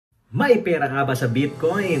May pera nga ba sa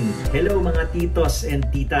Bitcoin? Hello mga titos and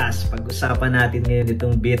titas. Pag-usapan natin ngayon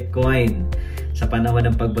itong Bitcoin sa panahon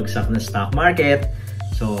ng pagbagsak ng stock market.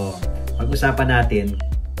 So, pag-usapan natin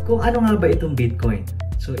kung ano nga ba itong Bitcoin.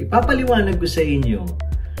 So, ipapaliwanag ko sa inyo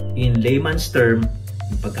in layman's term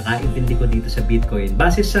yung pagkakaintindi ko dito sa Bitcoin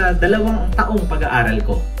base sa 2 taong pag-aaral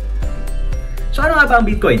ko. So, ano nga ba ang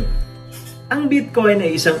Bitcoin? Ang Bitcoin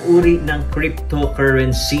ay isang uri ng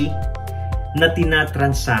cryptocurrency na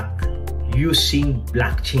tinatransact using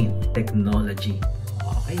blockchain technology.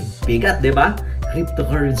 Okay, bigat, di ba?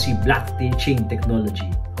 Cryptocurrency, blockchain technology.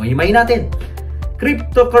 O, himayin natin.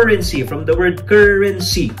 Cryptocurrency, from the word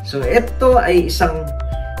currency. So, ito ay isang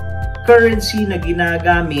currency na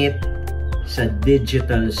ginagamit sa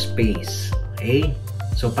digital space. Okay?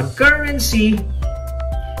 So, pag currency,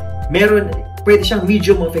 pwede siyang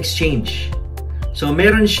medium of exchange. So,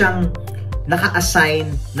 meron siyang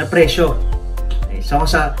naka-assign na presyo. Okay, so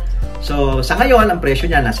sa ngayon, ang presyo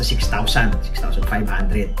niya nasa 6,500.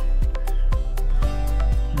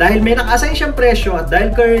 Dahil may naka-assign siyang presyo at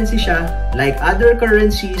dahil currency siya, like other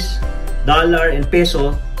currencies, dollar and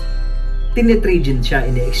peso, tinitrade din siya,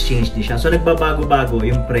 ini-exchange din siya. So, nagbabago-bago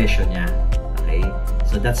yung presyo niya. Okay?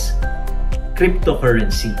 So, that's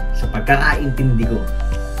cryptocurrency. Sa pagkakaintindi ko.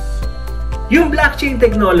 Yung blockchain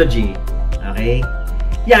technology, okay?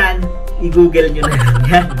 Yan, i-google nyo na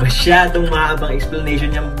yan. Masyadong mahabang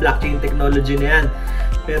explanation yung blockchain technology na yan.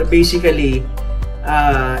 Pero basically,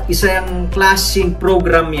 isang klaseng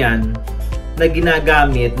program yan na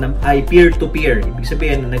ginagamit ay peer-to-peer. Ibig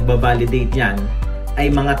sabihin, na nagbabalidate yan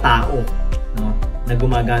ay mga tao, no, na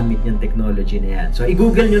gumagamit yung technology na yan. So,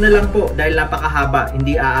 i-google nyo na lang po dahil napakahaba.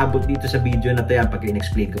 Hindi aabot dito sa video na to yan pag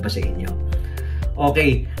in-explain ko pa sa inyo.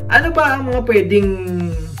 Okay, ano ba ang mga pwedeng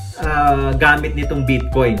gamit nitong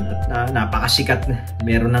Bitcoin? Napakasikat,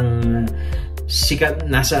 meron ng sikat,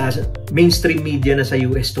 nasa mainstream media na sa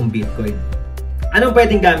US tong Bitcoin. Anong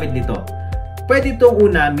pwedeng gamit nito? Pwede itong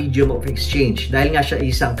una, medium of exchange. Dahil nga siya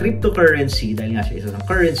isang cryptocurrency, dahil nga siya isang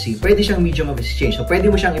currency, pwede siyang medium of exchange. So,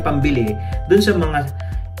 pwede mo siyang ipambili dun sa mga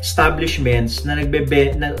establishments na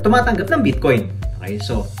tumatanggap ng Bitcoin. Okay,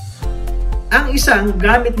 so, ang isang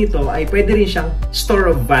gamit nito ay pwede rin siyang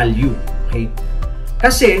store of value. Okay?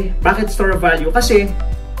 Kasi, bakit store of value? Kasi,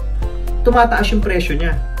 tumataas yung presyo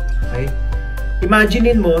niya. Okay?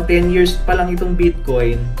 Imaginein mo, 10 years pa lang itong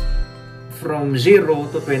Bitcoin from 0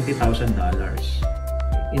 to $20,000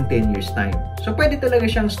 in 10 years time. So, pwede talaga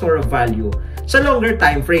siyang store of value. Sa longer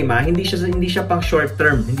time frame, hindi siya pang short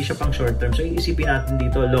term. Hindi siya pang short term. So, iisipin natin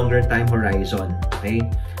dito, longer time horizon. Okay?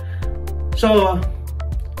 So,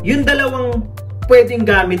 yung dalawang pwedeng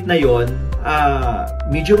gamit na yon,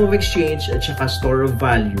 medium of exchange at saka store of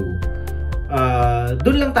value,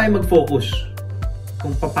 doon lang tayo mag-focus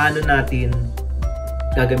kung paano natin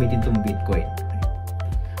gagamitin itong Bitcoin.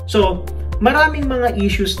 So, maraming mga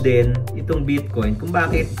issues din itong Bitcoin kung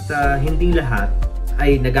bakit hindi lahat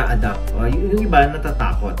ay nag-a-adapt. Yung iba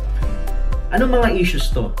natatakot. Anong mga issues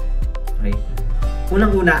to? Okay.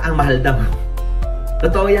 Unang-una, ang mahal daw.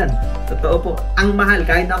 Totoo yan. Totoo po. Ang mahal.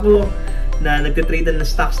 Kahit ako na nagtitrade ng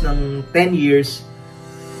stocks ng 10 years,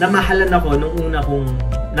 namahalan ako nung una kong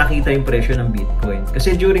nakita yung presyo ng Bitcoin.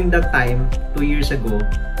 Kasi during that time, 2 years ago,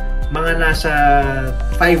 mga nasa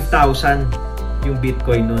 5,000 yung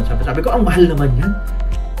Bitcoin noon. Sabi ko, ang mahal naman yan.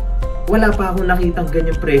 Wala pa akong nakitang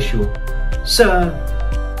ganyang presyo sa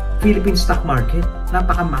Philippine stock market.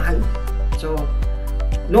 Napakamahal. So,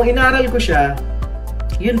 nung inaral ko siya,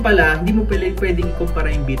 yun pala, hindi mo pwedeng ikumpara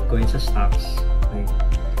yung Bitcoin sa stocks. Okay?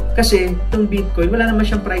 Kasi, itong Bitcoin, wala naman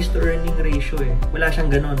siyang price to earning ratio eh. Wala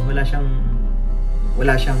siyang ganon. Wala siyang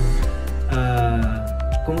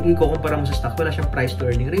kung ikukumpara mo sa stocks, wala siyang price to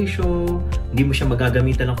earning ratio. Hindi mo siya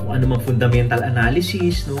magagamitan ng kung ano mang fundamental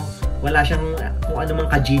analysis, no? Wala siyang kung ano mang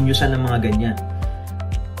ka-geniusan ng mga ganyan.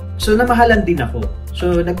 So, namahalan din ako.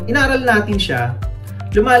 So, inaral natin siya.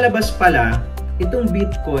 Lumalabas pala, itong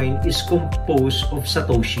Bitcoin is composed of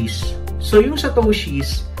satoshis. So, yung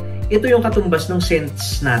satoshis, ito yung katumbas ng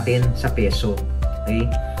cents natin sa peso. Okay?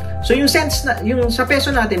 So, yung cents yung sa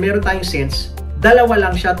peso natin, meron tayong cents, dalawa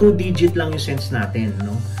lang siya, 2 digit lang yung cents natin,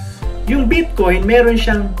 no? Yung Bitcoin, meron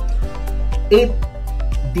siyang 8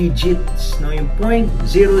 digits, no? Yung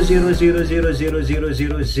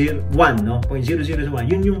 0.000000001, no? 0.0001.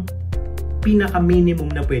 Yun yung pinaka-minimum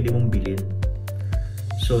na pwede mong bilhin.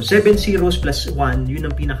 So, 7 zeros plus 1, yun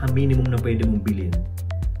ang pinaka-minimum na pwede mong bilhin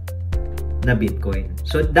na Bitcoin.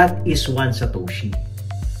 So, that is 1 Satoshi.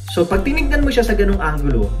 So, pag tinignan mo siya sa ganung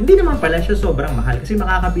anggulo, hindi naman pala siya sobrang mahal kasi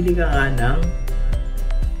makakabili ka nga ng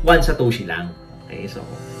 1 Satoshi lang. Okay, so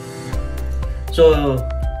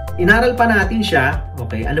inaral pa natin siya,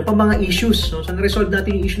 okay, ano pa mga issues, no? So, na-resolve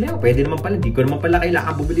natin yung issue na yun. Pwede naman pala, hindi ko naman pala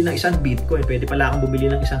kailangan bumili ng isang Bitcoin. Pwede pala akong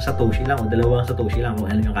bumili ng isang Satoshi lang o dalawang Satoshi lang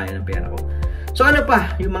kung ano yung kaya ng pera ko. So, ano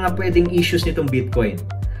pa yung mga pwedeng issues nitong Bitcoin?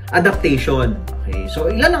 Adaptation. Okay,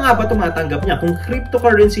 so ilan na nga ba tumatanggap niya? Kung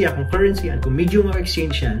cryptocurrency yan, kung currency yan, kung medium of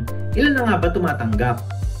exchange yan, ilan na nga ba tumatanggap?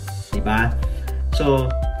 Diba?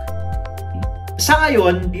 So, sa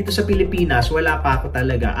ngayon, dito sa Pilipinas, wala pa ako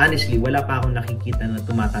talaga, honestly, wala pa akong nakikita na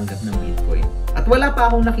tumatanggap ng Bitcoin. At wala pa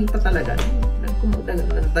akong nakita talaga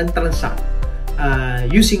na transact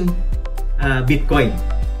using Bitcoin.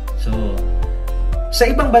 So, sa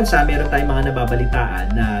ibang bansa, meron tayong mga nababalitaan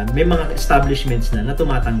na may mga establishments na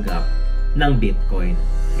tumatanggap ng Bitcoin.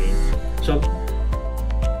 Okay? So,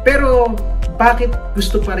 pero bakit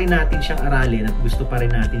gusto pa rin natin siyang aralin at gusto pa rin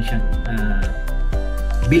natin siyang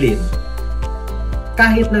bilhin?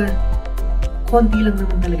 Kahit na konti lang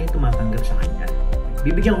naman talaga yung tumatanggap sa kanya.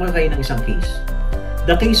 Bibigyan ko kayo ng isang case.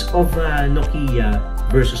 The case of Nokia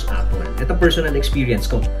versus Apple. Ito personal experience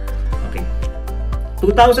ko. Okay.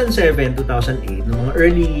 2007, 2008, ng mga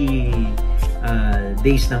early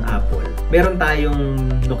days ng Apple, meron tayong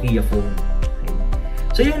Nokia phone. Okay.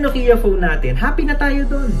 So yung Nokia phone natin, happy na tayo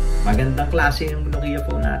doon. Magandang klase yung Nokia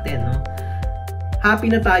phone natin, no?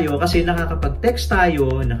 Happy na tayo kasi nakakapag-text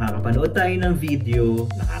tayo, nakakapanood tayo ng video,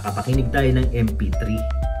 nakakapakinig tayo ng MP3.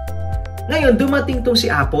 Ngayon, dumating tong si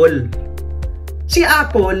Apple. Si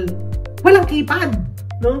Apple, walang keypad,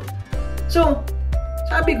 no? So,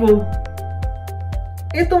 sabi ko,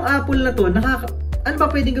 etong Apple na to, ano ba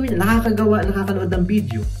pwedeng gawin? Nakakanood ng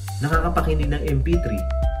video, nakakapakinig ng MP3.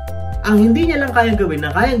 Ang hindi niya lang kayang gawin,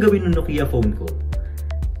 na kayang gawin ng Nokia phone ko,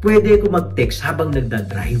 pwede ko mag-text habang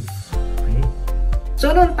nagda-drive. So,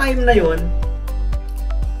 noong time na yon,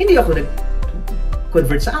 hindi ako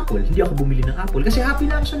nag-convert sa Apple. Hindi ako bumili ng Apple kasi happy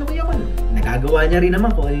na ako sa Nokia ko. Nagagawa niya rin naman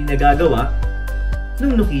kung ano yung nagagawa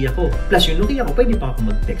nung Nokia ko. Plus, yung Nokia ko, pwede pa ako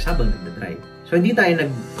mag-text habang nagda-drive. So, hindi tayo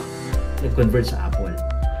nag-convert sa Apple.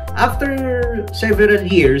 After several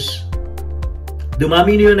years,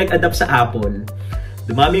 dumami na yung nag-adapt sa Apple.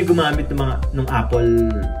 Dumami yung gumamit ng Apple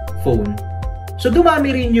phone. So, dumami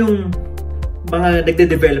rin yung mga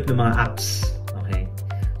nagde-develop ng mga apps.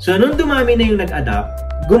 So, nung dumami na yung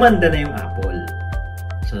nag-adapt, gumanda na yung Apple.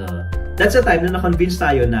 So, that's the time na na-convince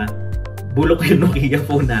tayo na bulok yung Nokia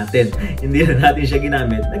phone natin. Hindi na natin siya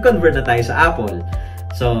ginamit. Nag-convert na tayo sa Apple.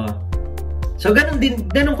 So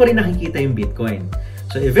ganun ko rin nakikita yung Bitcoin.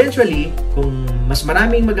 So, eventually, kung mas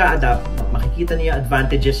maraming mag-a-adapt, makikita niya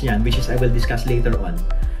advantages niyan, which is I will discuss later on,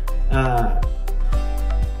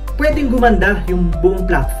 pwedeng gumanda yung buong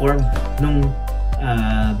platform ng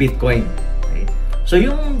Bitcoin. So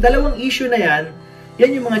yung dalawang issue na yan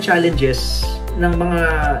yung mga challenges ng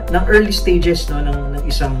early stages, no, ng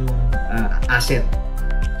isang asset.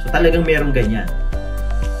 So talagang merong ganyan.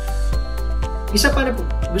 Isa pa na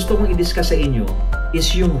gusto kong i-discuss sa inyo is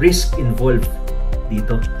yung risk involved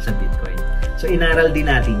dito sa Bitcoin. So inaral din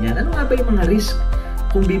natin yan. Ano nga ba yung mga risk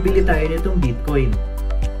kung bibili tayo nitong Bitcoin?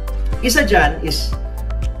 Isa dyan is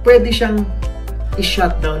pwede siyang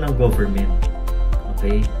i-shutdown ng government.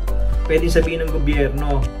 Okay? Pwede sabihin ng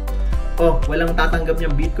gobyerno, walang tatanggap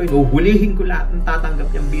niyang Bitcoin. Hulihin ko lahat ng tatanggap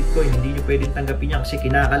niyang Bitcoin. Hindi niyo pwedeng tanggapin niya kasi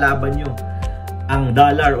kinakalaban niyo ang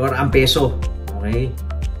dollar or ang peso. Okay?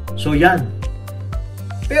 So, yan.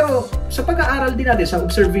 Pero, sa pag-aaral din natin, sa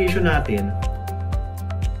observation natin,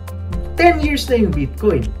 10 years na yung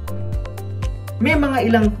Bitcoin. May mga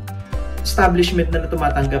ilang establishment na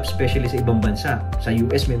tumatanggap, especially sa ibang bansa. Sa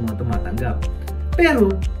US, may mga tumatanggap.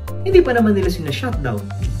 Pero, hindi pa naman nila sina-shutdown.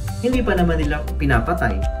 Hindi pa naman nila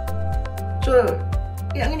pinapatay. So,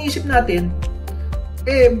 ang iniisip natin,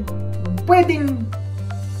 pwedeng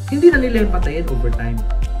hindi na nila yung patayin over time.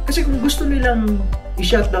 Kasi kung gusto nilang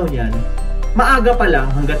i-shutdown yan, maaga pa lang,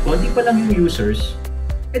 hanggat konti pa lang yung users,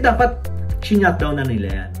 dapat shutdown na nila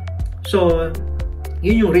yan. So,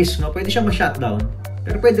 yun yung risk, no? Pwede siya ma-shutdown,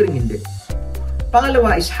 pero pwede rin hindi.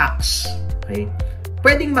 Pangalawa is hacks. Okay?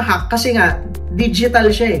 Pwedeng ma-hack kasi nga,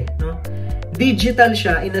 digital siya no? Digital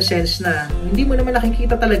siya in a sense na hindi mo naman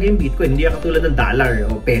nakikita talaga yung Bitcoin. Hindi katulad ng dollar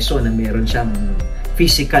o peso na meron siyang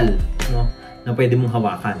physical, no, na pwede mong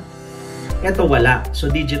hawakan. Ito wala.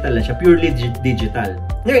 So digital na siya, purely digital.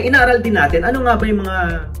 Ngayon, inaaral din natin ano nga ba yung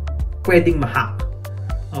mga pwedeng ma-hack.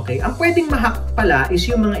 Okay, ang pwedeng ma-hack pala is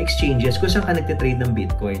yung mga exchanges kung saan ka nagte-trade ng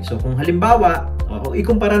Bitcoin. So kung halimbawa,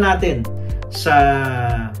 ikumpara natin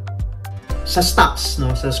sa stocks,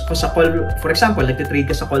 no, sa call, for example, nagte-trade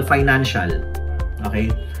ka sa Call Financial.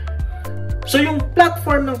 Okay? So yung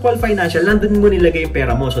platform ng Call Financial, nandun mo nilagay yung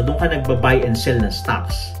pera mo. So doon ka nagba-buy and sell ng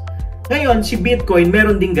stocks. Ngayon, si Bitcoin,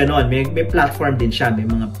 meron din ganon. May platform din siya. May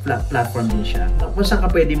mga platform din siya. Kung saan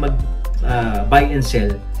ka pwede mag buy and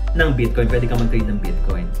sell ng Bitcoin. Pwede ka mag-trade ng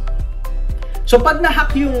Bitcoin. So, pag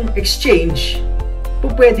na-hack yung exchange,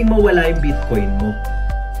 pwedeng mawala yung Bitcoin mo.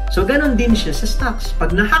 So, ganon din siya sa stocks.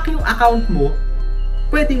 Pag na-hack yung account mo,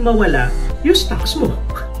 pwedeng mawala yung stocks mo.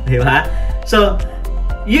 Di ba? So,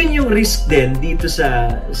 yun yung risk din dito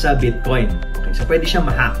sa Bitcoin. Okay, so, pwede siya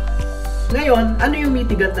ma-hack. Ngayon, ano yung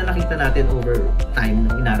mitigant na nakita natin over time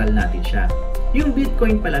nung inaral natin siya? Yung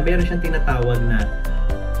Bitcoin pala, meron siyang tinatawag na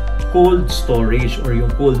cold storage or yung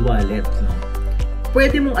cold wallet. No?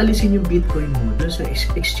 Pwede mong alisin yung Bitcoin mo dun sa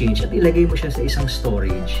exchange at ilagay mo siya sa isang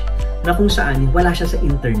storage na kung saan wala siya sa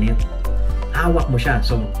internet. Hawak mo siya.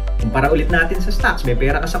 So, kumpara ulit natin sa stocks, may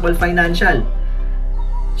pera ka sa Call Financial.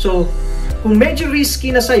 So, kung medyo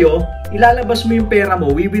risky na sa'yo, ilalabas mo yung pera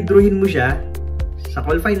mo, withdrawin mo siya sa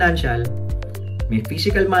Call Financial, may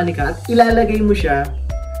physical money ka, at ilalagay mo siya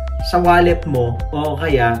sa wallet mo o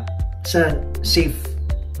kaya sa safe,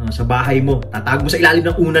 sa bahay mo. Tatago mo sa ilalim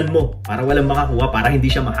ng unan mo para walang makakuha, para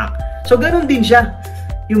hindi siya ma-hack. So, ganun din siya,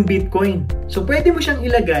 yung Bitcoin. So, pwede mo siyang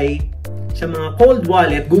ilagay sa mga cold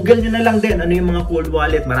wallet. Google nyo na lang din ano yung mga cold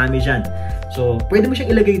wallet, marami dyan. So, pwede mo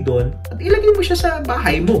siyang ilagay doon at ilagay mo siya sa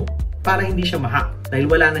bahay mo para hindi siya ma-hack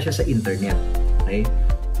dahil wala na siya sa internet. Okay?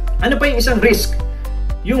 Ano pa yung isang risk?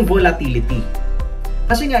 Yung volatility.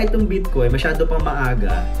 Kasi nga itong Bitcoin, masyado pang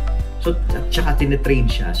maaga. So, at saka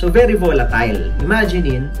tinitrade siya. So, very volatile.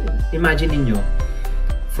 Imagine niyo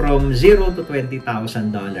from 0 to $20,000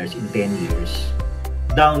 in 10 years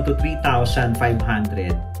down to 3,500.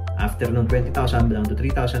 After nung 20,000 down to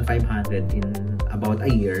 3,500 in about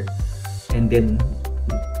a year. And then,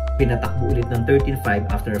 pinatakbo ulit ng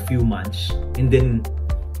 13,500 after a few months. And then,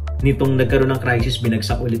 nitong nagkaroon ng crisis,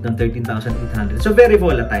 binagsak ulit ng 13,800. So, very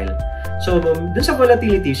volatile. So, dun sa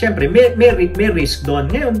volatility, syempre, may risk doon.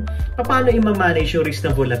 Ngayon, paano i-manage yung risk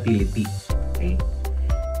ng volatility? Okay?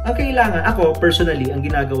 Ang kailangan, ako, personally, ang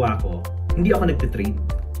ginagawa ko, hindi ako nagtitrade.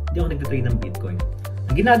 Hindi ako nagtitrade ng Bitcoin.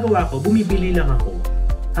 Ang ginagawa ko, bumibili lang ako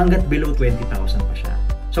hanggat below 20,000 pa siya.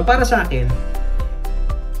 So, para sa akin,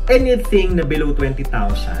 anything na below 20,000,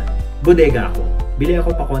 bodega ako. Bili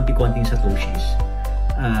ako pa konti-konting satoshis.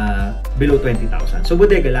 Below 20,000. So,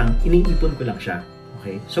 bodega lang. Iniipon ko lang siya.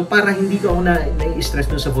 Okay? So, para hindi ko ako na-stress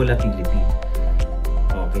dun sa volatility.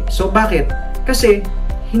 Okay. So, bakit? Kasi,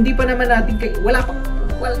 hindi pa naman natin,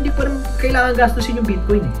 hindi pa naman kailangan gastusin yung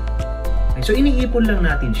Bitcoin eh. Okay? So, iniipon lang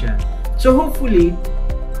natin siya. So, hopefully,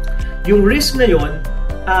 yung risk na yon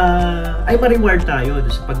ay ma-reward tayo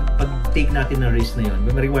sa pag-take natin ng risk na yon.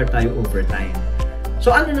 May ma-reward tayo over time. So,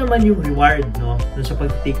 ano naman yung reward, no? Dun sa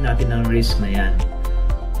pag-take natin ng risk na yan?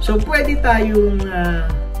 So, pwede tayong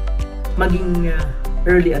maging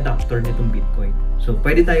early adopter nitong Bitcoin. So,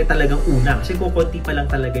 pwede tayo talagang una kasi konti pa lang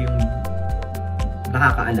talaga yung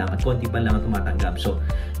nakakaalam at konti pa lang ang tumatanggap. So,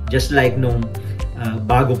 just like nung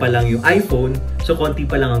bago pa lang yung iPhone, so konti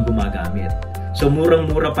pa lang ang gumagamit. So,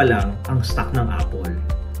 murang-mura pa lang ang stock ng Apple.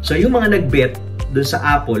 So, yung mga nag-bet dun sa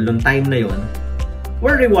Apple noong time na yon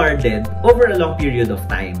were rewarded over a long period of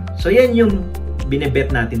time. So, yan yung binebet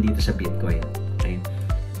natin dito sa Bitcoin. Okay?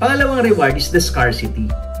 Pangalawang reward is the scarcity.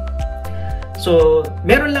 So,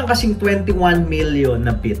 meron lang kasing 21 million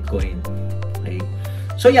na Bitcoin. Okay?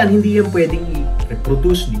 So, yan, hindi yan pwedeng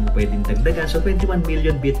i-reproduce, hindi mo pwedeng dagdagan. So, 21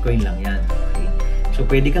 million Bitcoin lang yan. Okay? So,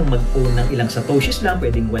 pwede kang mag-own ng ilang satoshis lang,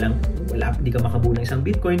 pwedeng hindi ka makabuo ng isang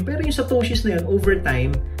Bitcoin. Pero yung satoshis na yun, over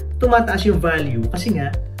time, tumataas yung value kasi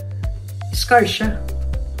nga, scarce siya.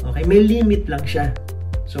 Okay? May limit lang siya.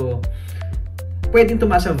 So, pwedeng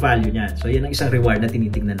tumaas ang value niyan. So, yan ang isang reward na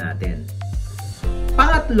tinitingnan natin.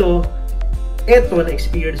 Pangatlo, eto na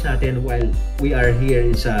experience natin while we are here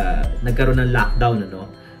is nagkaroon ng lockdown, ano?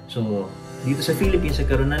 So, dito sa Philippines,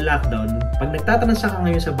 nagkaroon ng lockdown. Pag nagtatransact ka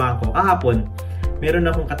ngayon sa bangko, kahapon, meron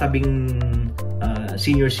akong katabing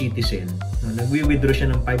senior citizen. No? Nagwi-withdraw siya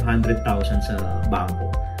ng 500,000 sa bangko.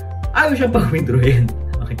 Ayaw siyang pag-withdrawin.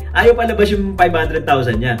 Okay? Ayaw palabas yung 500,000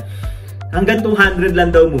 niya. Hanggang 200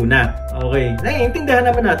 lang daw muna. Okay? Naiintindihan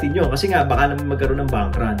naman natin yun kasi nga baka naman magkaroon ng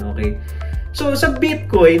bank run. Okay? So, sa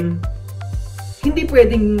Bitcoin, hindi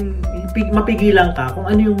pwedeng mapigilan ka kung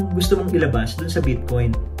ano yung gusto mong ilabas dun sa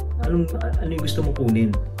Bitcoin. Ano yung gusto mong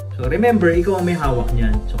kunin. So, remember, ikaw ang may hawak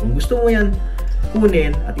niyan. So, kung gusto mo yan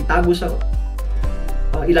kunin at itago sa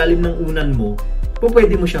ilalim ng unan mo,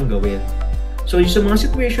 pwede mo siyang gawin. So, yung sa mga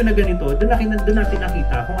situation na ganito, doon natin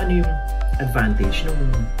nakita kung ano yung advantage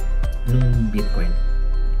ng Bitcoin.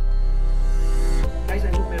 Guys,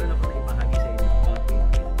 I hope meron ako na ibahagi sa inyo about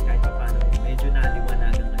Bitcoin. Kahit pa paano, medyo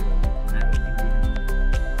naliwanagan ngayon, naintindihan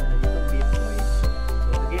ano itong Bitcoin.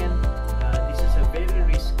 So, again,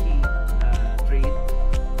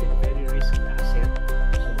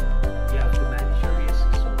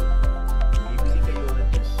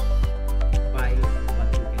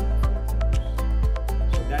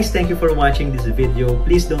 Thank you for watching this video.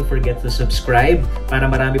 Please don't forget to subscribe para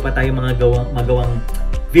marami pa tayong mga magawang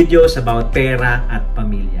videos about pera at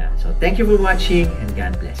pamilya. So thank you for watching and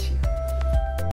God bless you.